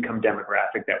the income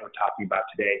demographic that we're talking about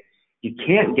today. You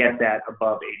can't get that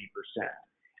above 80%.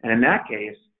 And in that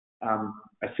case,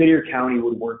 a city or county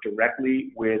would work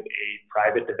directly with a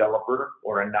private developer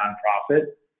or a nonprofit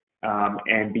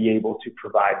and be able to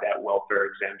provide that welfare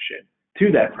exemption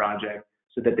to that project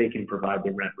so that they can provide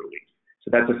the rent relief.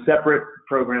 So that's a separate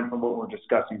program from what we're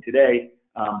discussing today,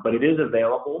 but it is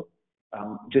available.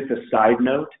 Just a side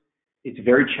note, it's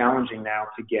very challenging now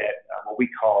to get what we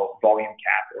call volume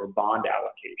cap or bond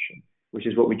allocation, which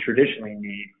is what we traditionally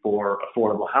need for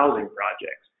affordable housing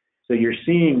projects. So you're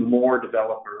seeing more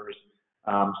developers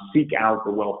seek out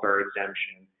the welfare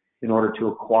exemption in order to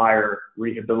acquire,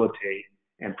 rehabilitate,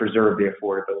 and preserve the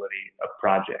affordability of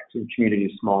projects in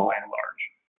communities small and large.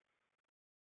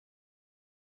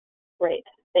 Great,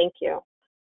 thank you.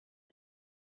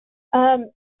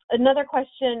 Another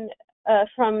question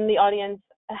from the audience,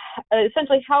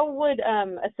 essentially, how would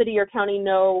a city or county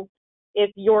know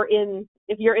if you're in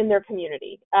their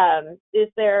community? Is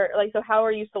there, like, so how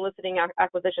are you soliciting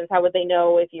acquisitions? How would they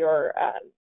know if you're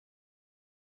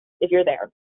there?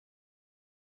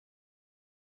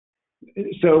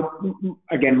 So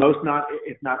again, most, not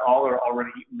if not all, are already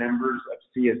members of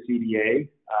CSCDA.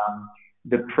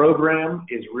 The program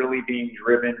is really being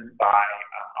driven by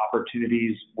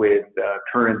opportunities with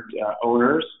current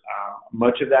owners.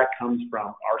 Much of that comes from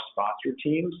our sponsor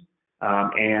teams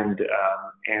and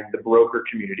the broker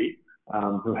community,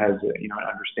 who has an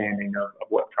understanding of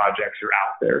what projects are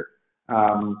out there.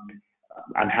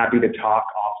 I'm happy to talk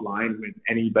offline with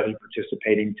anybody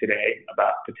participating today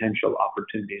about potential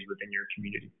opportunities within your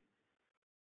community.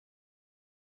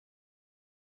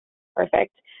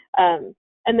 Perfect.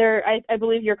 And there, I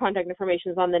believe your contact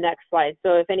information is on the next slide.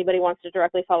 So if anybody wants to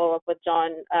directly follow up with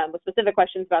John with specific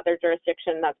questions about their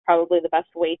jurisdiction, that's probably the best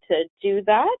way to do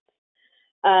that.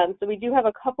 So we do have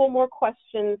a couple more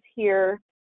questions here.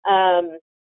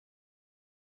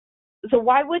 So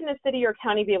why wouldn't a city or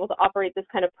county be able to operate this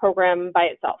kind of program by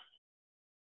itself?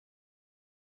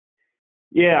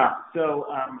 Yeah, so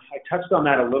I touched on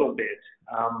that a little bit.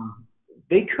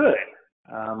 They could.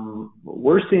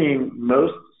 We're seeing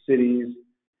most cities,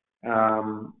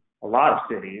 a lot of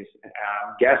cities,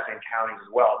 I'm guessing counties as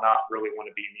well, not really want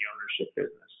to be in the ownership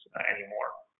business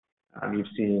anymore.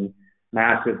 You've seen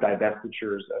massive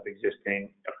divestitures of existing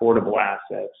affordable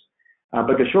assets.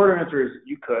 But the shorter answer is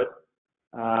you could.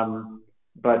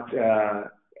 But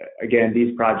again,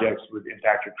 these projects would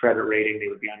impact your credit rating. They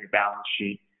would be on your balance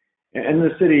sheet. And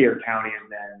the city or county is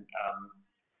then,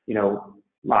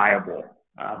 liable.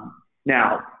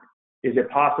 Now, is it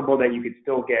possible that you could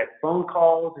still get phone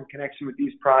calls in connection with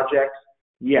these projects?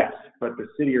 Yes, but the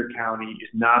city or county is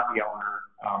not the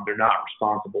owner. They're not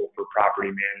responsible for property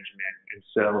management. And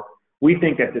so we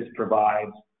think that this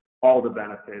provides all the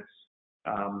benefits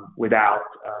without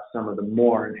some of the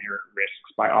more inherent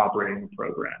risks by operating the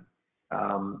program,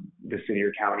 the city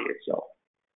or county itself.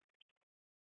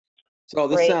 So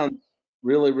this sounds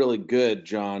really, really good,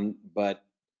 John, but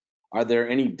are there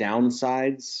any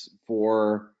downsides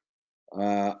for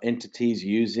entities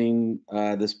using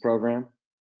this program?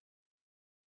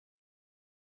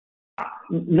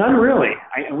 None really,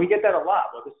 and we get that a lot.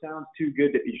 Well, this sounds too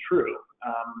good to be true.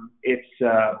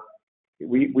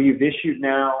 We've issued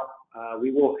now,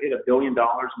 we will hit $1 billion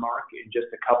mark in just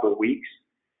a couple of weeks.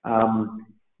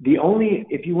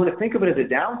 If you want to think of it as a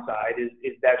downside,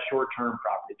 is that short-term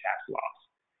property tax loss.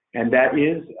 And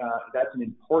that's an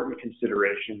important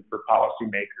consideration for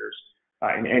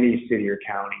policymakers in any city or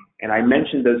county. And I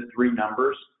mentioned those three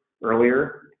numbers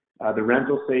earlier. The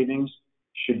rental savings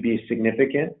should be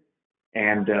significant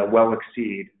and well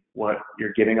exceed what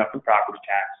you're giving up in property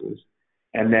taxes.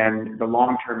 And then the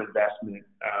long-term investment,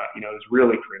 is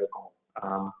really critical.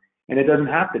 And it doesn't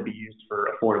have to be used for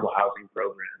affordable housing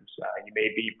programs. You may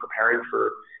be preparing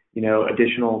for,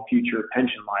 additional future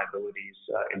pension liabilities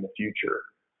in the future.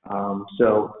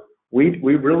 So we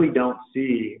really don't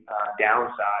see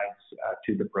downsides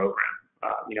to the program,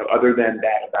 other than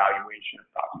that evaluation of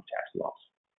property tax loss.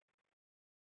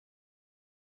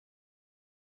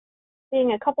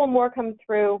 Seeing a couple more come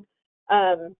through.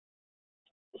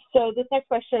 So this next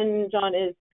question, John,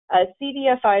 is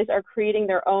CDFIs are creating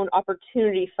their own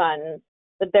opportunity funds,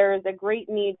 but there is a great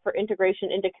need for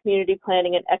integration into community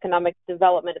planning and economic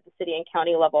development at the city and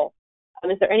county level.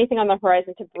 Is there anything on the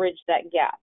horizon to bridge that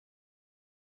gap?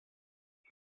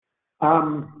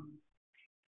 I'm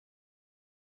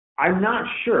not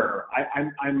sure.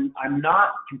 I'm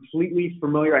not completely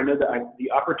familiar. I know that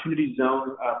the Opportunity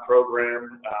Zone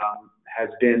program has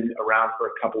been around for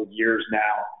a couple of years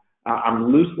now.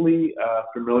 I'm loosely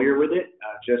familiar with it,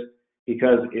 just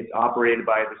because it's operated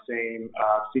by the same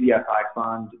CDFI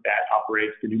fund that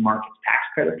operates the New Markets Tax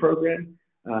Credit Program,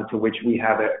 to which we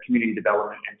have a community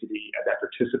development entity that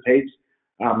participates.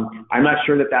 I'm not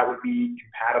sure that would be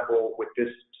compatible with this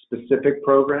specific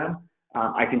program,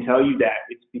 I can tell you that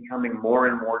it's becoming more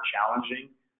and more challenging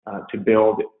to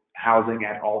build housing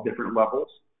at all different levels,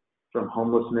 from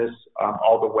homelessness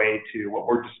all the way to what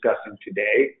we're discussing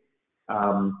today.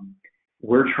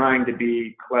 We're trying to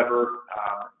be clever,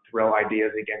 throw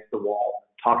ideas against the wall,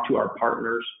 talk to our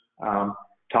partners,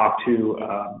 talk to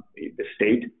the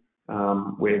state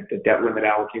with the Debt Limit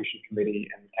Allocation Committee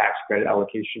and the Tax Credit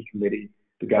Allocation Committee,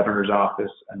 the Governor's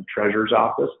Office and the Treasurer's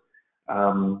Office.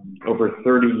 Over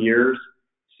 30 years,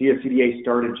 CSCDA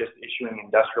started just issuing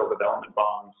industrial development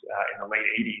bonds in the late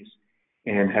 80s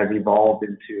and has evolved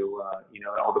into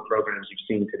all the programs you've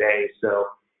seen today. So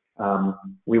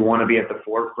we want to be at the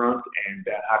forefront and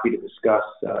happy to discuss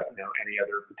any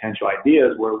other potential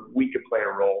ideas where we could play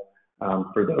a role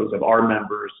for those of our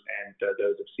members and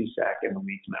those of CSAC and the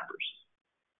League's members.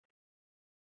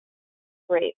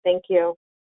 Great, thank you.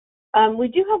 We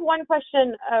do have one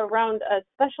question around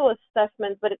special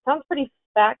assessments, but it sounds pretty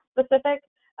SPAC specific.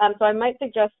 So I might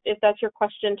suggest, if that's your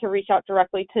question, to reach out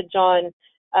directly to John.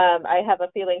 I have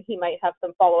a feeling he might have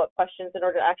some follow-up questions in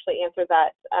order to actually answer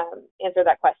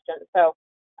that question. So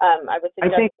I would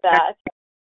suggest that.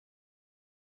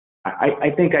 I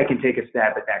think I can take a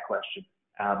stab at that question.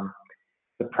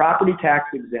 The property tax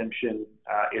exemption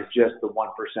is just the 1%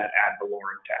 ad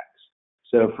valorem tax.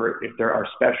 So if there are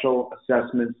special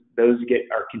assessments, those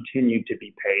are continued to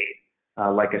be paid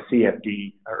like a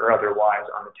CFD or otherwise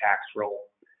on the tax roll.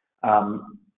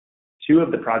 Two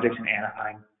of the projects in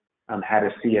Anaheim had a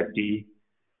CFD.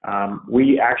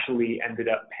 We actually ended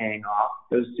up paying off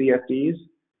those CFDs,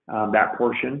 that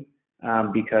portion,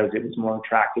 because it was more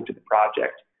attractive to the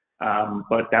project.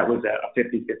 But that was a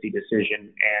 50-50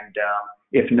 decision, and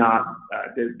if not,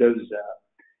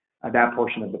 that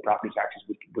portion of the property taxes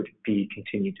would be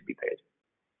continued to be paid.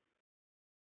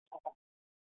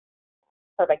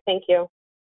 Perfect, thank you.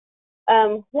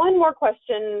 One more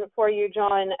question for you,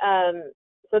 John.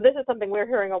 So this is something we're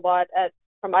hearing a lot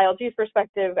from ILG's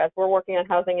perspective as we're working on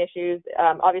housing issues.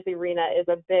 Obviously, RHNA is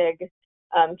a big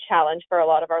challenge for a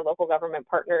lot of our local government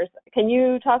partners. Can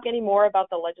you talk any more about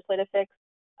the legislative fix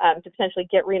to potentially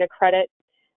get RHNA credit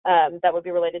that would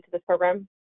be related to this program?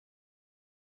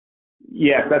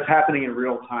 Yes, that's happening in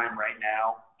real time right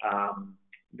now.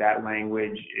 That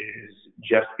language is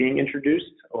just being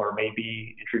introduced or may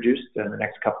be introduced in the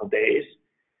next couple of days.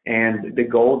 And the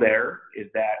goal there is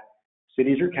that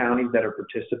cities or counties that are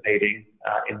participating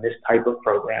in this type of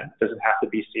program, doesn't have to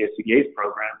be CSCDA's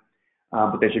program,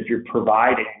 but that if you're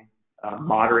providing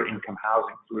moderate income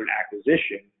housing through an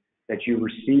acquisition, that you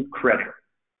receive credit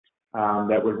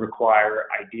that would require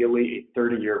ideally a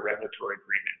 30-year regulatory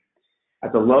agreement.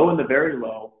 At the low and the very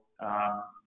low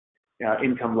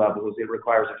income levels, it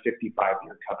requires a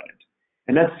 55-year covenant.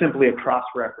 And that's simply a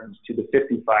cross-reference to the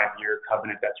 55-year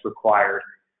covenant that's required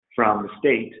from the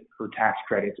state for tax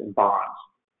credits and bonds.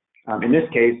 In this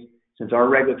case, since our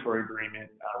regulatory agreement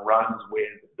runs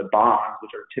with the bonds,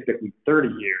 which are typically 30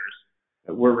 years,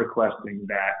 we're requesting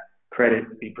that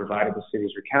credit be provided to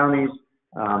cities or counties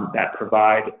that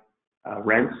provide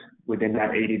rents within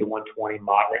that 80 to 120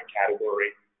 moderate category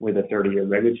with a 30-year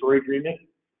regulatory agreement.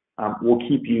 We'll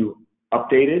keep you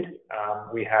updated.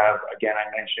 We have, again, I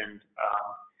mentioned,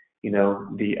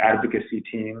 the advocacy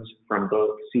teams from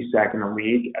both CSAC and the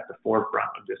League at the forefront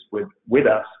of this with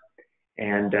us.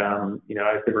 And,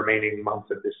 as the remaining months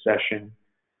of this session,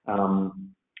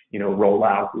 roll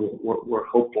out, we're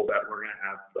hopeful that we're going to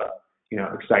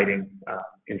have, exciting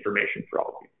information for all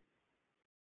of you.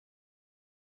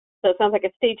 So it sounds like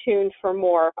a stay tuned for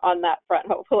more on that front,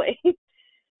 hopefully.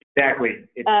 Exactly.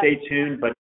 It's stay tuned,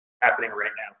 but it's happening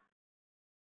right now.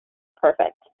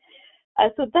 Perfect.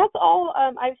 So that's all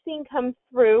I've seen come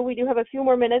through. We do have a few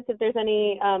more minutes if there's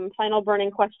any final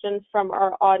burning questions from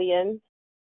our audience.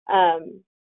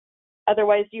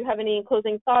 Otherwise, do you have any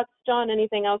closing thoughts, John?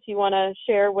 Anything else you want to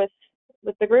share with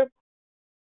the group?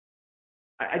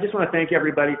 I just want to thank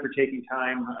everybody for taking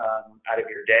time out of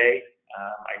your day.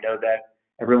 I know that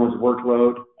everyone's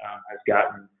workload has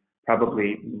gotten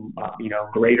probably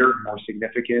greater, more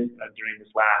significant during this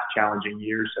last challenging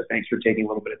year. So thanks for taking a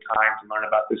little bit of time to learn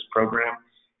about this program.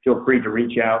 Feel free to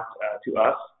reach out to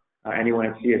us, anyone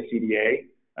at CSCDA,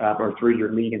 or through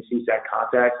your League and CSAC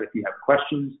contacts if you have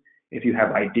questions, if you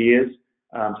have ideas.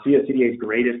 CSCDA's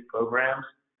greatest programs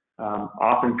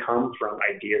often come from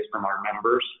ideas from our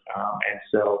members. And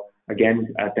so,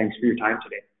 again, thanks for your time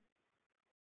today.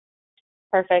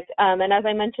 Perfect. And as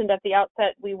I mentioned at the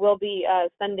outset, we will be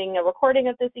sending a recording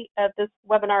of this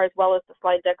webinar as well as the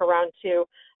slide deck around to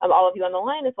all of you on the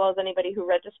line, as well as anybody who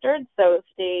registered. So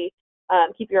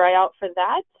keep your eye out for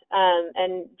that.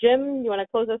 And Jim, you want to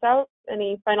close us out?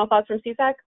 Any final thoughts from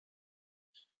CSAC?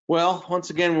 Well,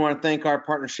 once again, we want to thank our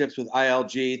partnerships with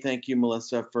ILG. Thank you,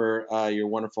 Melissa, for your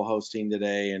wonderful hosting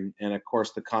today, and of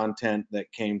course the content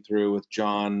that came through with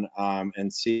John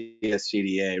and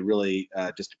CSCDA. Really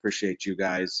just appreciate you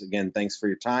guys. Again, thanks for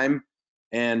your time,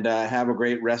 and have a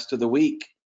great rest of the week.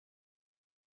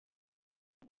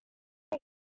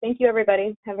 Thank you,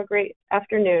 everybody. Have a great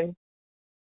afternoon.